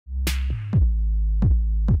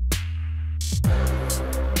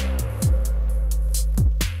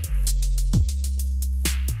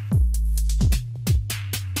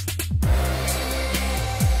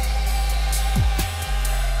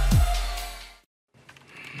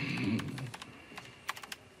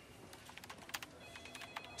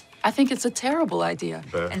I think it's a terrible idea.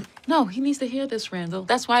 Beth? And no, he needs to hear this, Randall.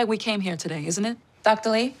 That's why we came here today, isn't it?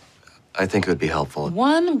 Dr. Lee? I think it would be helpful.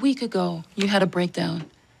 1 week ago, you had a breakdown.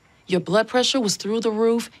 Your blood pressure was through the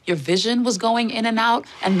roof, your vision was going in and out,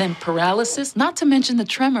 and then paralysis, not to mention the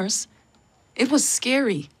tremors. It was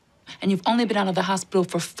scary. And you've only been out of the hospital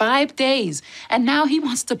for 5 days. And now he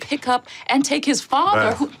wants to pick up and take his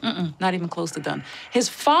father, who, not even close to done. His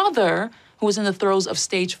father, who was in the throes of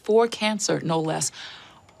stage 4 cancer, no less,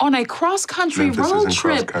 on a cross-country road Memphis isn't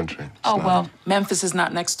trip. cross-country. Oh, well, Memphis is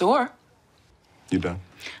not next door. You done?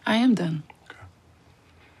 I am done. Okay.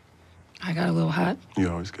 I got a little hot. You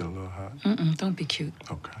always get a little hot. Don't be cute.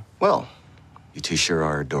 Okay. Well, you two sure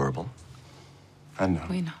are adorable. I know.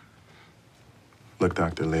 We know. Look,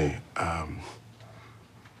 Dr. Lee,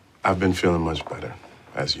 I've been feeling much better,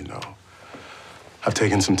 as you know. I've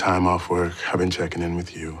taken some time off work. I've been checking in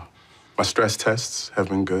with you. My stress tests have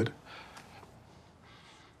been good.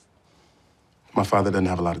 My father doesn't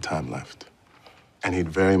have a lot of time left, and he'd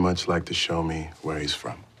very much like to show me where he's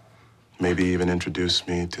from. Maybe even introduce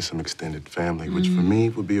me to some extended family, which for me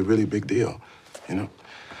would be a really big deal, you know?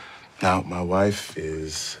 Now, my wife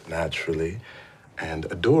is naturally and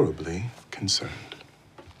adorably concerned.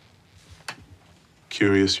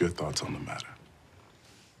 Curious your thoughts on the matter.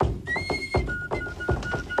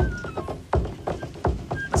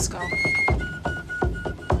 Let's go.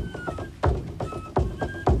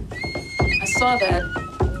 I saw that.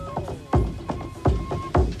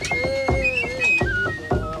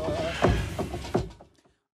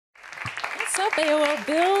 What's up, AOL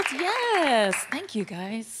Build? Yes. Thank you,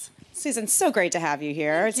 guys. Susan, so great to have you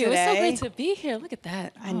here Thank you. today. It's so great to be here. Look at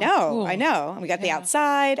that. I know, cool. I know. And we got the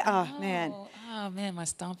outside. Oh, man. Oh, man, my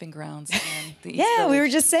stomping grounds. Man. The East Yeah, we Village.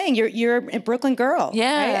 were just saying, you're a Brooklyn girl.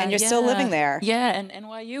 Yeah, right? And you're still living there. Yeah, and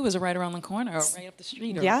NYU is right around the corner, or right up the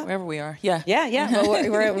street, or Yeah. wherever we are. Yeah. Yeah. Well,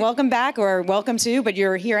 we're welcome back, or welcome to, but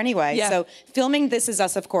you're here anyway. Yeah. So filming This Is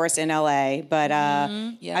Us, of course, in LA. But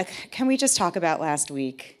Yeah. can we just talk about last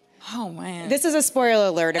week? Oh, man. This is a spoiler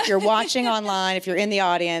alert. If you're watching online, if you're in the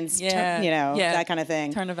audience, Yeah. that kind of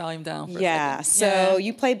thing. Turn the volume down for a Yeah. second. So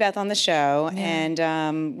you played Beth on the show,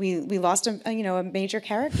 and we lost a major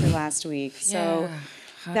character last week. So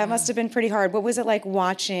that must have been pretty hard. What was it like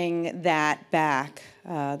watching that back,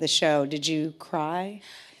 the show? Did you cry?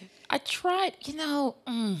 I tried,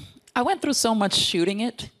 I went through so much shooting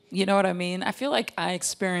it. You know what I mean? I feel like I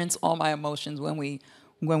experience all my emotions when we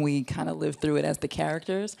kind of live through it as the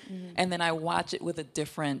characters. And then I watch it with a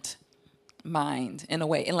different mind in a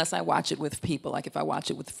way, unless I watch it with people, like if I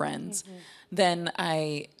watch it with friends, then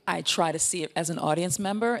I try to see it as an audience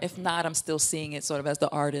member. If not, I'm still seeing it sort of as the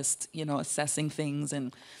artist, assessing things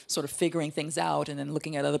and sort of figuring things out and then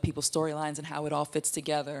looking at other people's storylines and how it all fits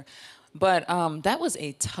together. But that was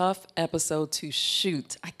a tough episode to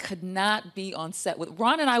shoot. I could not be on set with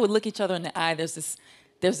Ron, and I would look each other in the eye. There's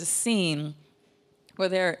a scene where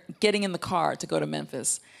they're getting in the car to go to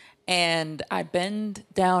Memphis. And I bend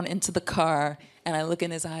down into the car and I look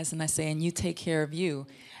in his eyes and I say, "And you take care of you."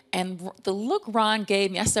 And the look Ron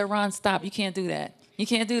gave me, I said, "Ron, stop, you can't do that. You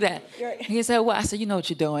can't do that." He said, "Well," I said, "You know what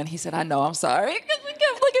you're doing." He said, "I know, I'm sorry." Because we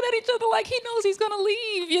kept looking at each other like he knows he's gonna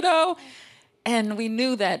leave, And we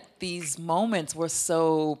knew that these moments were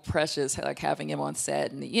so precious, like having him on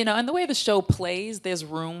set. And, and the way the show plays, there's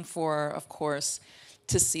room for, of course,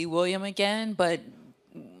 to see William again, but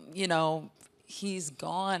he's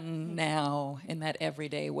gone now in that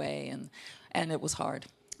everyday way, and it was hard.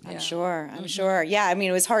 I'm sure. Yeah, I mean,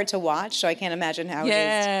 it was hard to watch, so I can't imagine how it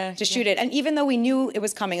is to shoot it. And even though we knew it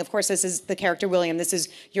was coming, of course, this is the character William. This is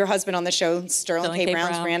your husband on the show, Sterling K.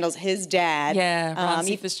 Brown's Randall's, his dad. Yeah, Ron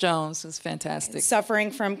Cephas Jones was fantastic. Suffering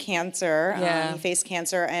from cancer. He faced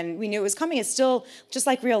cancer, and we knew it was coming. It's still just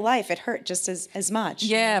like real life. It hurt just as much.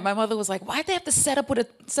 Yeah, my mother was like, "Why'd they have to set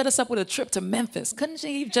us up with a trip to Memphis?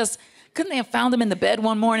 Couldn't they have found him in the bed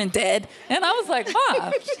one morning dead?" And I was like,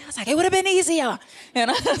 "Mom," "It would have been easier."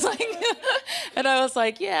 And I was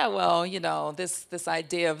like, "Yeah, well, this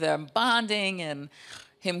idea of them bonding and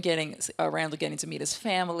him Randall getting to meet his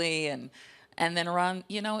family and then Ron,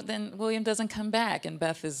 then William doesn't come back, and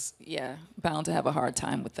Beth is, bound to have a hard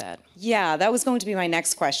time with that." Yeah, that was going to be my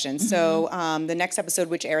next question. So the next episode,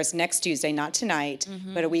 which airs next Tuesday, not tonight,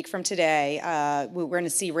 but a week from today, we're going to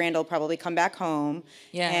see Randall probably come back home.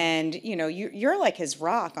 Yeah. And, you're like his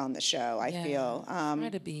rock on the show, I feel. Try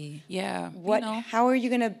to be, How are you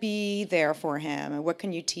going to be there for him, and what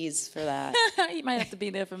can you tease for that? You might have to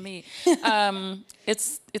be there for me.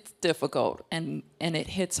 It's difficult, and it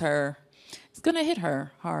hits her. It's going to hit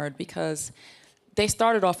her hard because they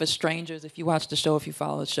started off as strangers. If you watch the show, if you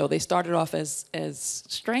follow the show, they started off as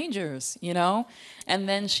strangers, you know? And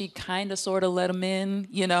then she kind of sort of let him in,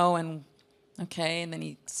 you know, and okay, and then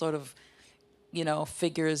he sort of, you know,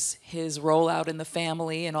 figures his role out in the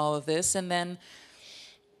family and all of this, and then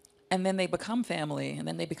they become family, and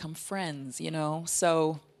then they become friends, you know?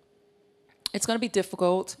 So it's going to be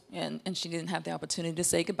difficult, and she didn't have the opportunity to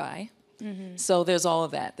say goodbye. So there's all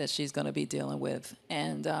of that she's going to be dealing with,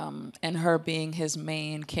 and her being his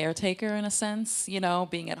main caretaker in a sense, you know,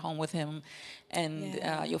 being at home with him, and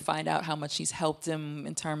you'll find out how much she's helped him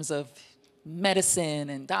in terms of medicine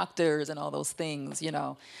and doctors and all those things, you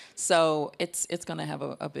know. So it's going to have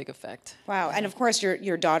a big effect. Wow, and of course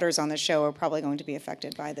your daughters on the show are probably going to be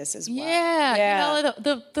affected by this as well. Yeah. You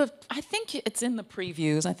know, the I think it's in the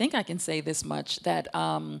previews. I think I can say this much, that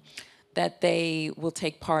that they will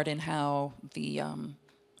take part in how the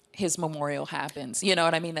his memorial happens. You know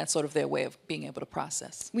what I mean? That's sort of their way of being able to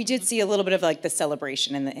process. We did see a little bit of like the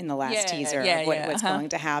celebration in the last teaser of what's going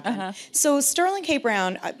to happen. So Sterling K.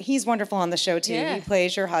 Brown, he's wonderful on the show too. He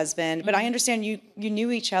plays your husband, but I understand you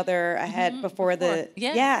knew each other ahead before the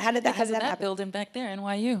How did that happen? Building back there,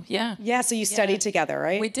 NYU. So you studied together,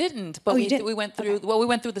 right? We didn't, but we went through we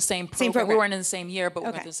went through the same program. We weren't in the same year, but we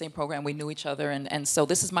went through the same program. We knew each other, and so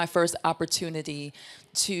this is my first opportunity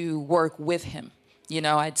to work with him. You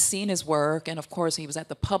know, I'd seen his work, and of course he was at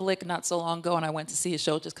the Public not so long ago, and I went to see his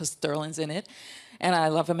show just because Sterling's in it, and I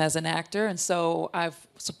love him as an actor, and so I've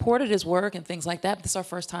supported his work and things like that. But this is our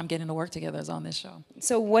first time getting to work together is on this show.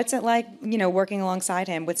 So what's it like, you know, working alongside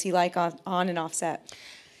him? What's he like on and off set?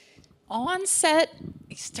 On set,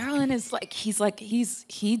 Sterling is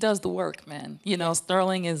he does the work, man. You know,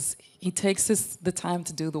 Sterling he takes the time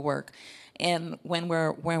to do the work. And when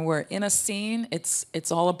we're in a scene,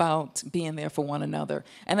 it's all about being there for one another.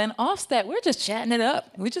 And then offset, we're just chatting it up.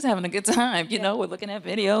 We're just having a good time. You know, we're looking at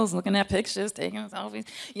videos, looking at pictures, taking selfies,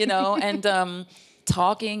 you know, and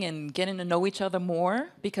talking and getting to know each other more,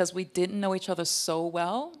 because we didn't know each other so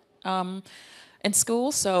well in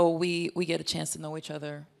school. So we get a chance to know each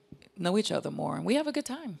other more, and we have a good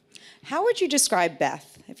time. How would you describe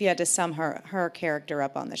Beth if you had to sum her character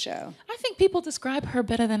up on the show? I think people describe her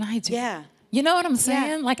better than I do. Yeah. You know what I'm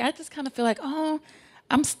saying? Like, I just kind of feel like,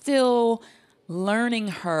 I'm still learning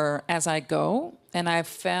her as I go, and I've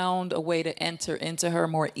found a way to enter into her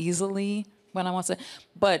more easily when I want to.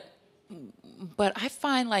 But I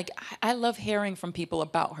find, like, I love hearing from people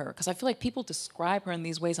about her, because I feel like people describe her in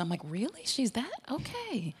these ways. I'm like, really? She's that?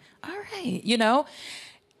 Okay. All right. You know?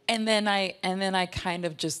 And then I kind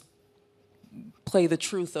of just play the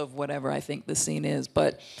truth of whatever I think the scene is.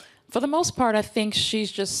 But for the most part, I think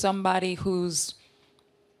she's just somebody who's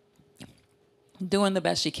doing the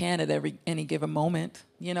best she can at any given moment.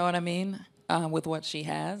 You know what I mean? With what she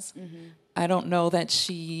has. I don't know that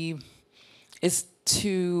she is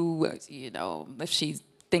too, you know, if she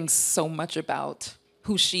thinks so much about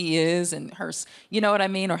who she is and her, you know what I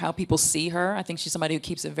mean, or how people see her. I think she's somebody who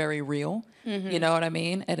keeps it very real, you know what I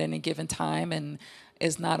mean, at any given time, and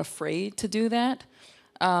is not afraid to do that,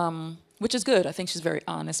 which is good. I think she's a very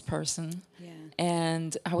honest person.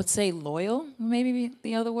 And I would say loyal, maybe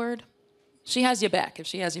the other word. She has your back. If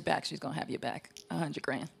she has your back, she's gonna have your back, 100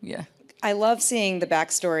 grand, I love seeing the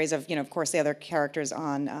backstories of, you know, of course, the other characters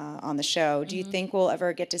on the show. Do you think we'll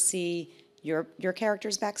ever get to see your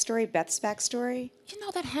character's backstory, Beth's backstory? You know,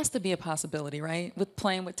 that has to be a possibility, right? With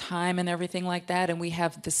playing with time and everything like that, and we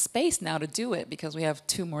have the space now to do it because we have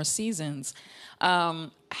 2 more seasons.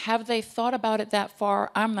 Have they thought about it that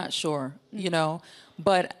far? I'm not sure, you know,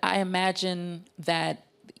 but I imagine that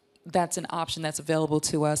that's an option that's available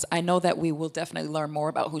to us. I know that we will definitely learn more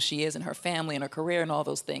about who she is and her family and her career and all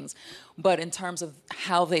those things. But in terms of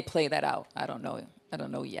how they play that out, I don't know. I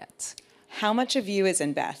don't know yet. How much of you is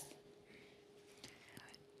in Beth?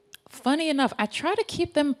 Funny enough, I try to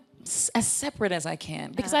keep them as separate as I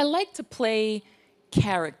can, because I like to play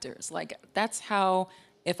characters. Like, that's how,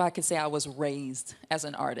 if I could say, I was raised as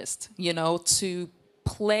an artist, you know, to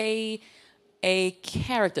play a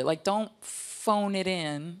character. Like, don't phone it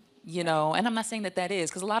in, you know. And I'm not saying that is,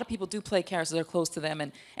 because a lot of people do play characters that are close to them,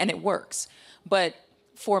 and it works. But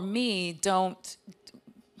for me, don't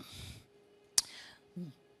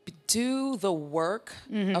do the work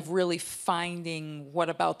of really finding what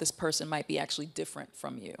about this person might be actually different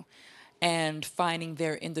from you, and finding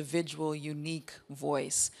their individual, unique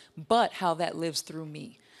voice, but how that lives through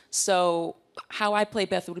me. So how I play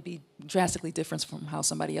Beth would be drastically different from how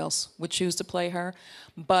somebody else would choose to play her.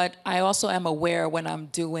 But I also am aware when I'm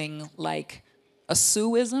doing like a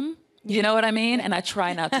Sueism, you know what I mean? And I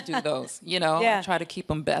try not to do those, you know? I try to keep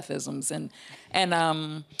them Bethisms.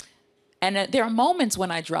 And there are moments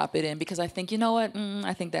when I drop it in because I think, you know what,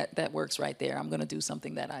 I think that works right there. I'm going to do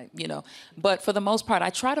something that but for the most part,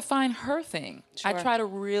 I try to find her thing. I Sure. try to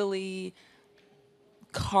really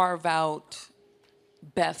carve out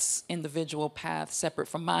Beth's individual path separate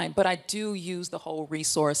from mine, but I do use the whole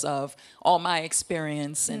resource of all my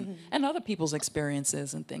experience and other people's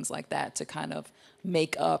experiences and things like that to kind of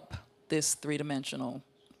make up this three-dimensional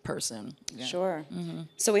person. Yeah. Sure.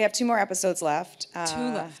 So we have 2 more episodes left. Two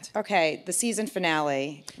left. Okay, the season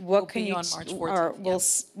finale. What can be you on March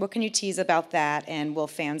 14th, what can you tease about that, and will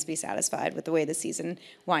fans be satisfied with the way the season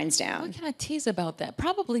winds down? What can I tease about that?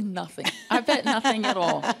 Probably nothing. I bet nothing at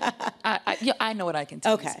all. I know what I can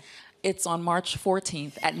tease. Okay. It's on March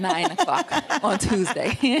 14th at 9 o'clock on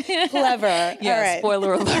Tuesday. Clever. Yeah, All right.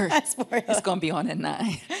 spoiler alert. Spoiler. It's going to be on at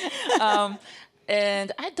 9.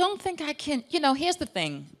 And I don't think I can, here's the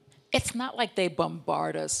thing. It's not like they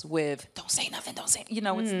bombard us with, don't say nothing, don't say,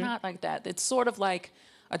 it's not like that. It's sort of like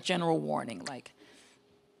a general warning, like,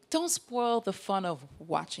 don't spoil the fun of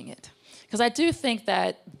watching it. Because I do think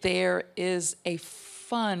that there is a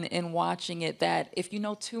fun in watching it that if you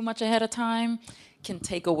know too much ahead of time, can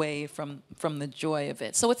take away from the joy of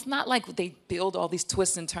it. So it's not like they build all these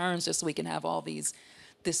twists and turns just so we can have all this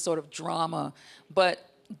sort of drama. But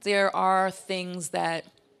there are things that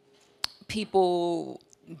people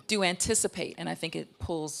do anticipate, and I think it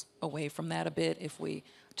pulls away from that a bit if we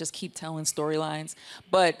just keep telling storylines.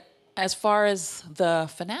 But as far as the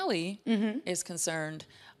finale is concerned,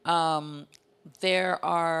 there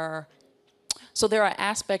are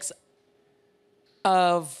aspects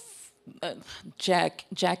of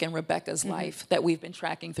Jack and Rebecca's life that we've been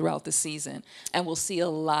tracking throughout the season, and we'll see a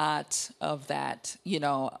lot of that.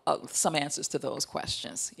 Some answers to those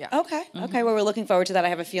questions. Yeah. Okay. Okay. Well, we're looking forward to that. I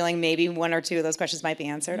have a feeling maybe 1 or 2 of those questions might be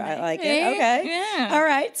answered. I like it. Okay. Yeah. All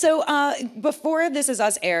right. So before This Is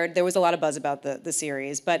Us aired, there was a lot of buzz about the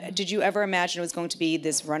series. But did you ever imagine it was going to be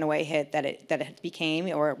this runaway hit that it became,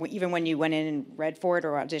 or even when you went in and read for it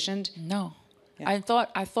or auditioned? No. I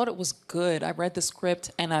thought it was good. I read the script,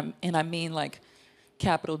 and I mean like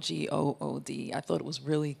capital GOOD. I thought it was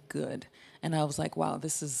really good, and I was like, wow,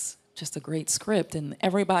 this is just a great script, and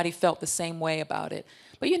everybody felt the same way about it.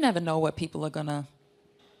 But you never know what people are gonna,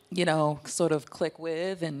 sort of click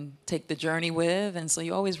with and take the journey with, and so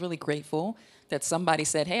you're always really grateful that somebody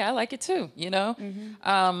said, hey, I like it too.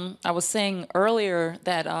 I was saying earlier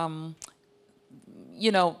that.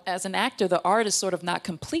 As an actor, the art is sort of not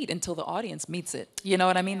complete until the audience meets it. You know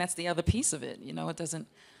what I mean? That's the other piece of it. It doesn't,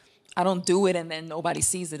 I don't do it and then nobody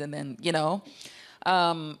sees it and then,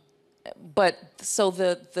 But so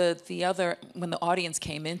the other, when the audience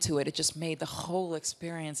came into it, it just made the whole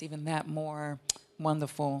experience even that more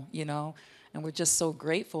wonderful, And we're just so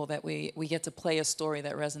grateful that we get to play a story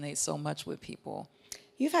that resonates so much with people.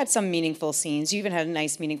 You've had some meaningful scenes. You even had a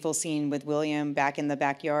nice, meaningful scene with William back in the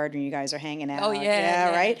backyard when you guys are hanging out. Oh,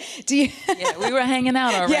 yeah. Right? Do you? Yeah, we were hanging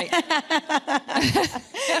out, all right.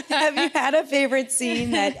 Have you had a favorite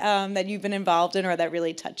scene that you've been involved in or that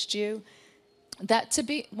really touched you? I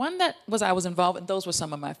was involved in, those were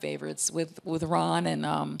some of my favorites with Ron,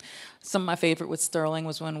 and some of my favorite with Sterling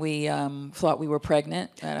was when we thought we were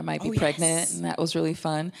pregnant, that I might be pregnant, and that was really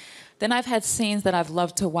fun. Then I've had scenes that I've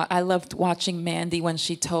loved to watch. I loved watching Mandy when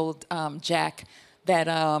she told Jack that,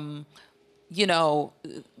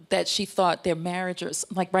 that she thought their marriage,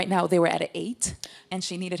 like right now they were at an 8, and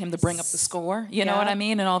she needed him to bring up the score. You know what I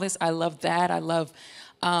mean? And all this. I love that. I love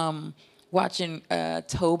watching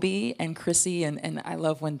Toby and Chrissy, and I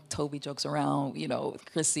love when Toby jokes around, with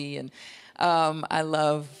Chrissy, and I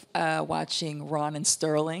love watching Ron and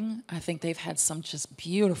Sterling. I think they've had some just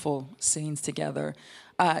beautiful scenes together.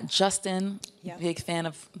 Justin, big fan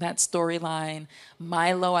of that storyline.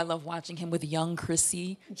 Milo, I love watching him with young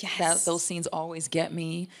Chrissy. Yes. Those scenes always get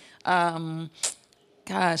me. Gosh,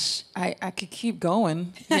 I could keep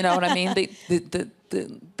going. You know what I mean?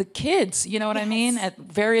 The kids, you know what I mean? At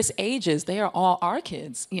various ages, they are all our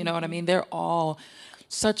kids. You know what I mean? They're all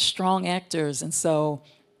such strong actors, and so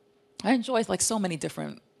I enjoy like so many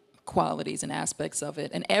different qualities and aspects of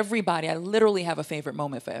it. And everybody, I literally have a favorite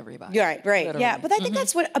moment for everybody. Right. Literally. Yeah, but I think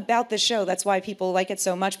that's what about the show. That's why people like it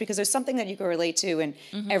so much, because there's something that you can relate to in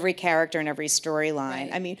every character and every storyline. Right.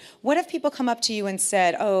 I mean, what if people come up to you and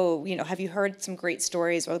said, "Oh, have you heard some great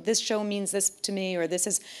stories? Or this show means this to me, or this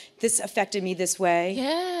affected me this way."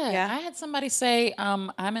 Yeah. I had somebody say,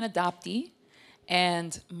 I'm an adoptee,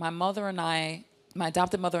 and my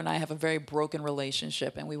adopted mother and I have a very broken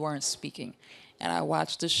relationship, and we weren't speaking. And I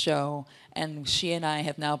watched the show, and she and I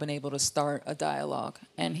have now been able to start a dialogue.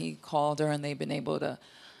 And he called her, and they've been able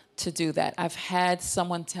to do that. I've had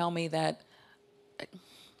someone tell me that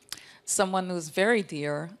someone who's very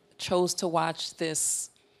dear chose to watch this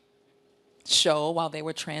show while they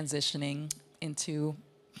were transitioning into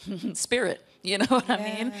spirit. You know what I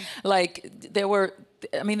mean? Like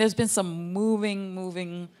there's been some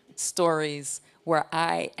moving stories where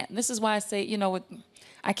and this is why I say, you know,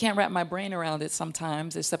 I can't wrap my brain around it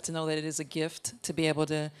sometimes, except to know that it is a gift to be able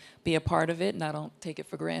to be a part of it, and I don't take it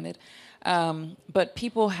for granted. But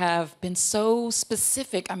people have been so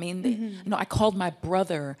specific. I mean, you know, I called my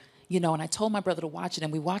brother, you know, and I told my brother to watch it,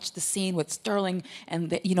 and we watched the scene with Sterling,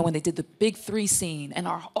 and you know, when they did the big 3 scene, and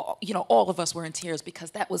you know, all of us were in tears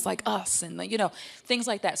because that was like us, and you know, things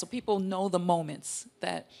like that. So people know the moments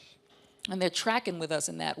and they're tracking with us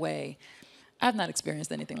in that way. I've not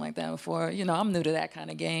experienced anything like that before. You know, I'm new to that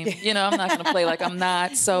kind of game. You know, I'm not going to play like I'm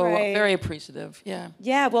not. So I'm very appreciative. Yeah.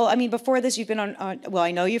 Yeah. Well, I mean, before this, you've been on well,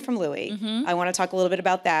 I know you from Louis. I want to talk a little bit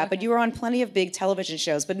about that. Okay. But you were on plenty of big television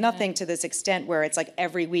shows, but nothing to this extent where it's like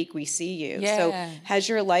every week we see you. Yeah. So has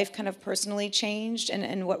your life kind of personally changed, and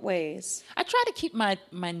in what ways? I try to keep my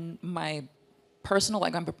personal,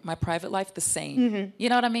 like my private life, the same. You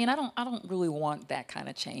know what I mean? I don't really want that kind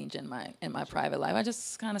of change in my private life. I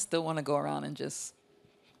just kind of still want to go around and just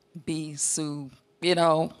be Sue. You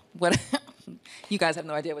know what? You guys have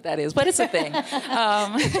no idea what that is, but it's a thing.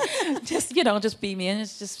 Just be me and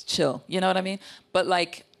just chill. You know what I mean? But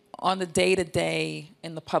like on the day-to-day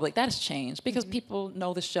in the public, that has changed because people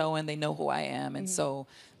know the show and they know who I am, and so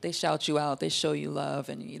they shout you out, they show you love,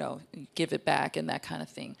 and you know, you give it back and that kind of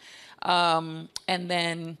thing. And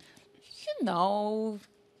then, you know,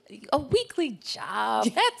 a weekly job,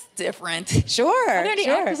 that's different. Sure. Are there any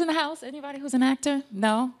actors in the house? Anybody who's an actor?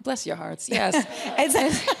 No? Bless your hearts. Yes.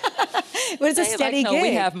 But it's a steady gig. No,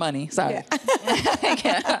 we have money. Sorry.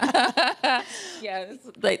 Yeah.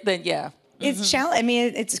 It's I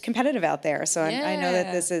mean, it's competitive out there, so I know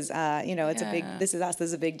that this is, you know, it's a big. This is us. This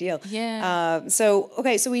is a big deal. Yeah. So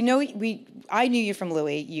we know I knew you from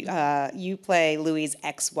Louis. You play Louis's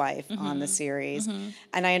ex-wife on the series,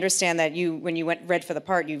 and I understand that when you read for the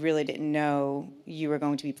part, you really didn't know you were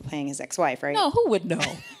going to be playing his ex-wife, right? No, who would know?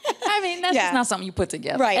 I mean, that's just not something you put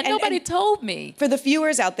together. Right. And nobody told me. For the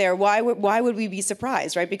viewers out there, why would we be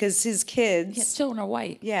surprised, right? Because his kids... His children are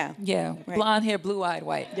white. Yeah. Yeah. Right. Blonde hair, blue-eyed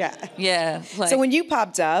white. Yeah. Yeah. Like, so when you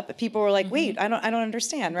popped up, people were like, wait, I don't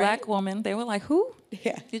understand, right? Black woman. They were like, who?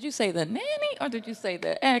 Yeah. Did you say the nanny or did you say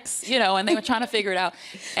the ex? You know, and they were trying to figure it out.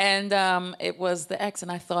 And it was the ex.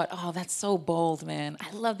 And I thought, oh, that's so bold, man.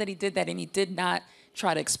 I love that he did that. And he did not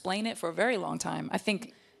try to explain it for a very long time. I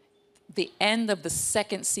think the end of the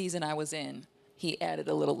second season I was in, he added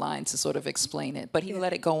a little line to sort of explain it. But he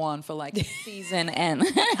let it go on for like season and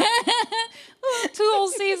 2 whole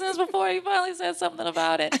seasons before he finally said something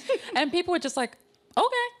about it. And people were just like,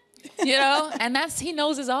 okay. You know, and he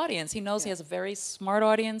knows his audience. He knows he has a very smart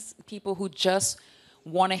audience, people who just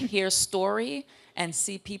want to hear story and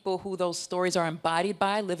see people who those stories are embodied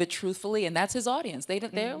by, live it truthfully, and that's his audience.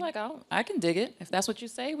 They're like, oh, I can dig it. If that's what you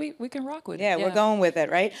say, we can rock with it. Yeah, we're going with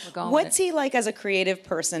it, right? What's he like as a creative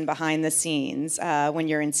person behind the scenes when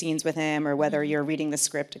you're in scenes with him or whether you're reading the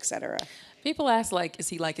script, et cetera? People ask, like, is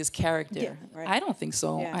he like his character? Yeah, right. I don't think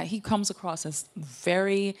so. Yeah. He comes across as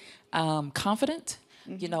very confident,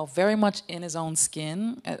 you know, very much in his own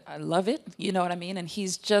skin. I love it, you know what I mean? And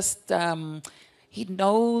he's just, he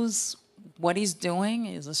knows what he's doing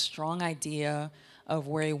is a strong idea of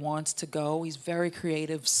where he wants to go. He's very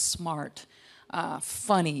creative, smart,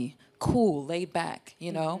 funny, cool, laid back,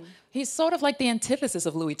 you know? He's sort of like the antithesis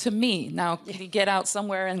of Louis to me. Now, could he get out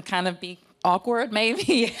somewhere and kind of be awkward,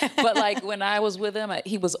 maybe? But like when I was with him,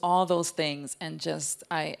 he was all those things, and just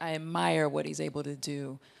I admire what he's able to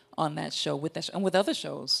do on that show, with that show, and with other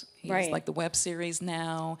shows. He's like the web series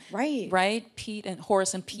now. Right? Pete and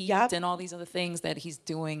Horace and Pete and all these other things that he's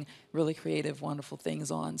doing really creative, wonderful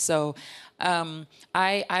things on. So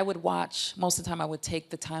I would watch, most of the time I would take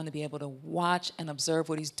the time to be able to watch and observe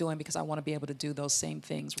what he's doing because I want to be able to do those same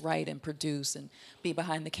things, write and produce and be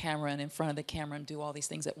behind the camera and in front of the camera and do all these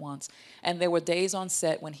things at once. And there were days on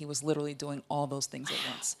set when he was literally doing all those things at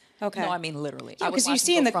once. Okay. No, I mean literally. Yeah, because you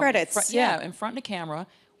see in the credits. In front of the camera.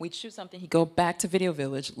 We'd shoot something, he'd go back to Video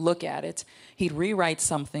Village, look at it, he'd rewrite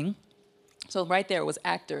something. So right there it was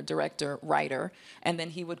actor, director, writer, and then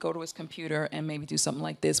he would go to his computer and maybe do something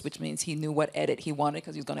like this, which means he knew what edit he wanted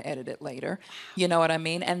because he was going to edit it later. You know what I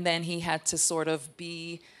mean? And then he had to sort of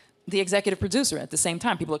be the executive producer at the same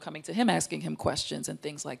time. People are coming to him asking him questions and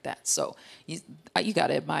things like that. So you got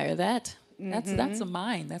to admire that. That's a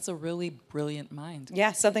mind. That's a really brilliant mind.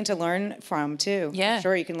 Yeah, something to learn from too. Yeah. I'm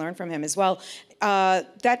sure you can learn from him as well.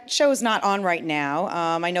 That show is not on right now.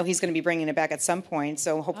 I know he's going to be bringing it back at some point,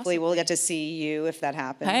 so hopefully we'll get to see you if that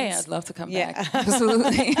happens. Hey, I'd love to come back.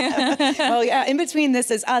 Absolutely. Well, yeah, In Between This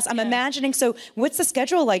Is Us, I'm imagining, so what's the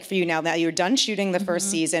schedule like for you now that you're done shooting the first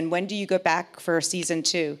season? When do you go back for season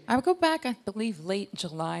 2? I would go back, I believe, late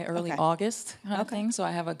July, early Okay. August kind of thing, so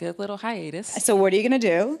I have a good little hiatus. So what are you going to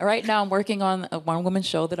do? Right now, I'm working on a one-woman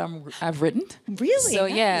show that I've written. Really? So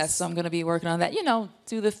yeah, Nice. so I'm going to be working on that. You know,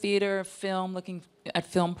 do the theater, film, looking at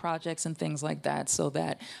film projects and things like that. So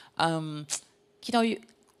that,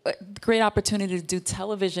 great opportunity to do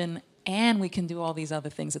television, and we can do all these other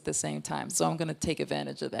things at the same time. So I'm going to take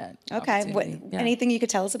advantage of that. Okay. opportunity. Yeah. Anything you could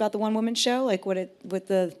tell us about the one-woman show? Like what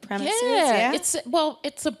the premise is? Yeah,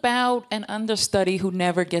 it's about an understudy who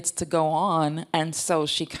never gets to go on, and so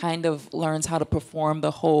she kind of learns how to perform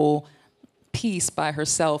the whole piece by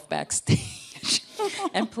herself backstage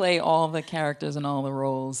and play all the characters and all the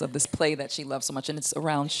roles of this play that she loves so much, and it's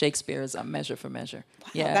around Shakespeare's Measure for Measure.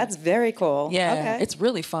 Yeah, that's very cool. Yeah, Okay. it's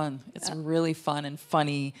really fun. It's really fun and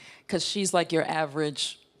funny because she's like your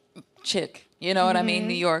average chick, you know what I mean?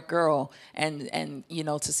 New York girl. And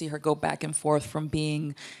to see her go back and forth from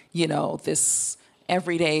being, this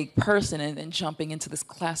everyday person and jumping into this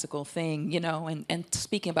classical thing, and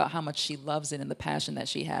speaking about how much she loves it and the passion that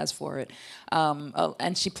she has for it.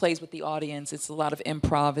 And she plays with the audience. It's a lot of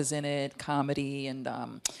improv is in it, comedy,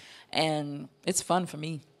 and it's fun for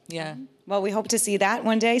me. Yeah. Well, we hope to see that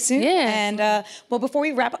one day soon. Yeah. And before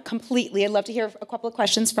we wrap up completely, I'd love to hear a couple of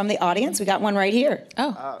questions from the audience. We got one right here.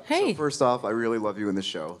 Oh, hey. So first off, I really love you in the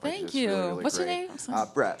show. Thank it's you. Really, really What's your great. name? I'm sorry.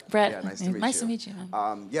 Brett. Brett. Yeah, nice to meet you. Nice to meet you.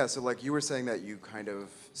 Yeah, so like you were saying that you kind of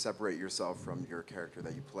separate yourself from your character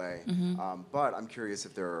that you play. Mm-hmm. But I'm curious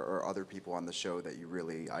if there are other people on the show that you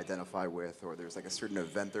really identify with, or there's like a certain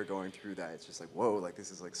event they're going through that it's just like, whoa, like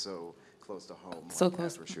this is like so close to home. So like,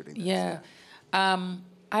 close. as we're shooting this. Yeah.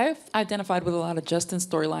 I've identified with a lot of Justin's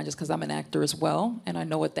storyline just because I'm an actor as well, and I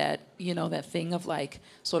know what that thing of like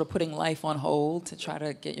sort of putting life on hold to try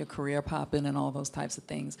to get your career popping and all those types of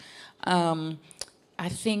things. I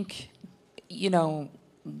think,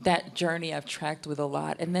 that journey I've tracked with a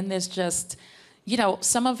lot, and then there's just,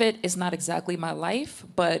 some of it is not exactly my life,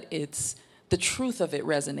 but it's the truth of it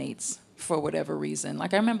resonates for whatever reason.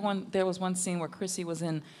 Like I remember there was one scene where Chrissy was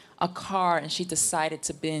in a car and she decided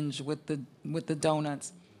to binge with the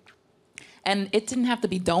donuts. And it didn't have to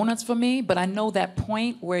be donuts for me, but I know that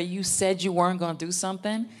point where you said you weren't going to do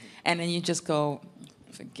something, and then you just go,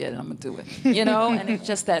 forget it, I'm going to do it. And it's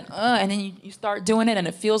just that, and then you start doing it, and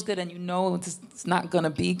it feels good, and it's not going to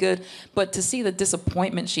be good. But to see the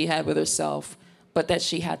disappointment she had with herself, but that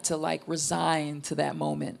she had to, like, resign to that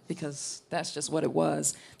moment, because that's just what it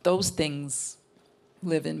was. Those things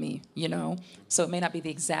live in me, So it may not be the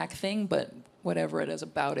exact thing, but whatever it is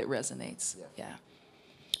about it resonates. Yeah.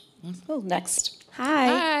 Oh, next.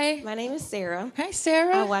 Hi. My name is Sarah. Hi,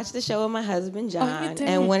 Sarah. I watch the show with my husband, John. do?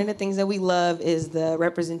 And one of the things that we love is the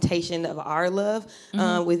representation of our love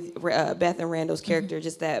with Beth and Randall's character,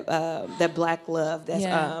 just that black love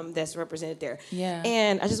that's represented there. Yeah.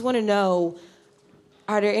 And I just want to know,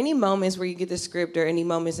 are there any moments where you get the script or any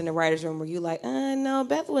moments in the writer's room where you're like, no,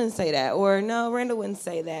 Beth wouldn't say that, or no, Randall wouldn't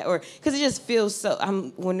say that, or because it just feels so,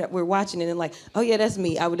 when we're watching it and like, oh yeah, that's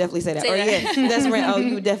me, I would definitely say that, or yeah, that's Randall, oh,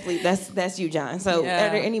 you would definitely, that's you, John. So Yeah.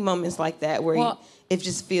 are there any moments like that where it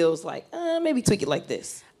just feels like, maybe tweak it like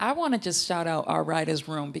this? I want to just shout out our writer's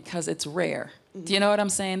room because it's rare. Do you know what I'm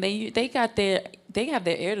saying? They have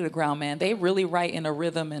their ear to the ground, man. They really write in a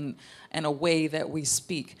rhythm and a way that we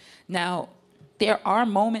speak. Now, there are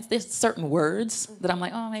moments, there's certain words that I'm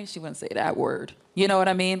like, oh, maybe she wouldn't say that word. You know what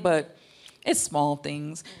I mean? But it's small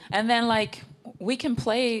things. And then, like, we can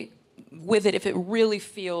play with it if it really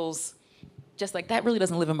feels just like that really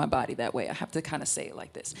doesn't live in my body that way. I have to kind of say it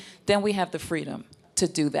like this. Then we have the freedom to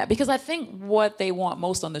do that. Because I think what they want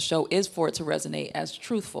most on the show is for it to resonate as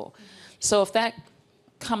truthful. So if that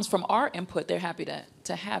comes from our input, they're happy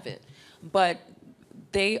to have it. But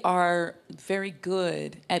they are very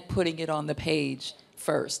good at putting it on the page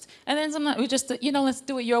first. And then sometimes we just, let's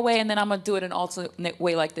do it your way, and then I'm going to do it an alternate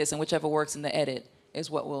way like this, and whichever works in the edit is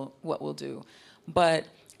what we'll do. But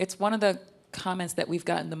it's one of the comments that we've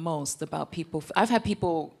gotten the most about people. I've had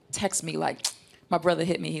people text me like, my brother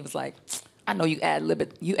hit me, he was like, I know you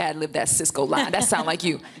ad-lib that Cisco line. That sound like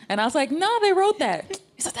you. And I was like, no, they wrote that.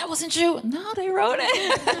 He said, that wasn't you. No, they wrote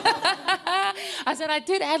it. I said, I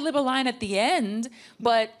did ad-lib a line at the end,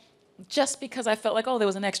 but just because I felt like, oh, there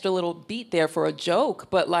was an extra little beat there for a joke,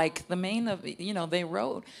 but like the main of, they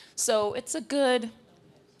wrote. So it's a good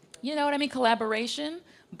you know what I mean, collaboration.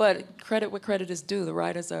 But credit where credit is due. The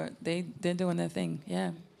writers they're doing their thing.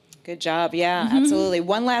 Yeah. Good job. Yeah, absolutely.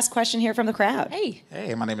 One last question here from the crowd. Hey.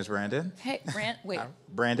 Hey, my name is Brandon. Hey, wait.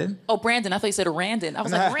 Brandon. Oh, Brandon. I thought you said Randon. I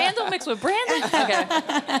was like, Randall mixed with Brandon? Okay.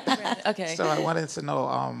 Brandon. Okay. So I wanted to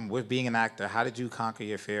know, with being an actor, how did you conquer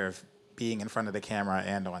your fear of being in front of the camera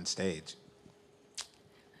and on stage?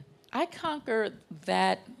 I conquer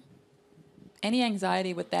that, any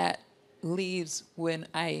anxiety with that leaves when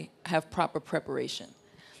I have proper preparation.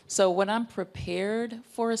 So when I'm prepared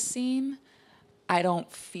for a scene, I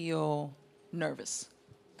don't feel nervous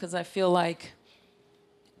because I feel like,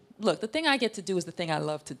 look, the thing I get to do is the thing I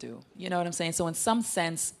love to do. You know what I'm saying? So in some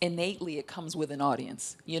sense, innately, it comes with an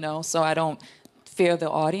audience, you know? So I don't fear the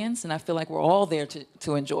audience, and I feel like we're all there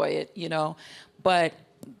to enjoy it, you know? But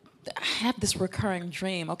I have this recurring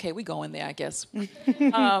dream. Okay, we go in there, I guess.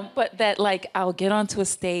 But that, like, I'll get onto a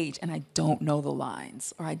stage and I don't know the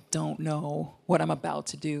lines, or I don't know what I'm about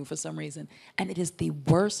to do for some reason. And it is the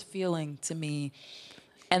worst feeling to me.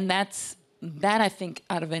 And that I think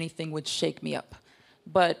out of anything would shake me up.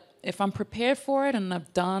 But if I'm prepared for it and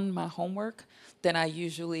I've done my homework, then I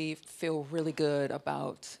usually feel really good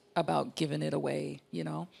about giving it away, you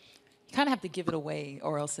know? You kind of have to give it away,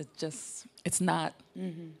 or else it's not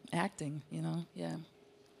acting, you know? Yeah.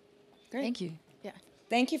 Great. Thank you. Yeah.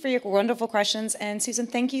 Thank you for your wonderful questions. And Susan,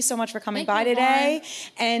 thank you so much for coming by Thank you, today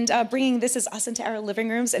and bringing This Is Us into our living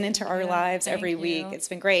rooms and into our lives every week. It's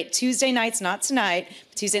been great. Tuesday nights, not tonight,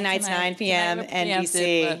 but Tuesday nights, 9 p.m.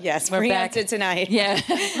 NBC. Yes, we're preempted back tonight. Yeah,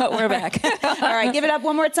 but we're back. All right, give it up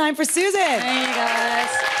one more time for Susan. Hey, you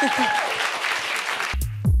guys.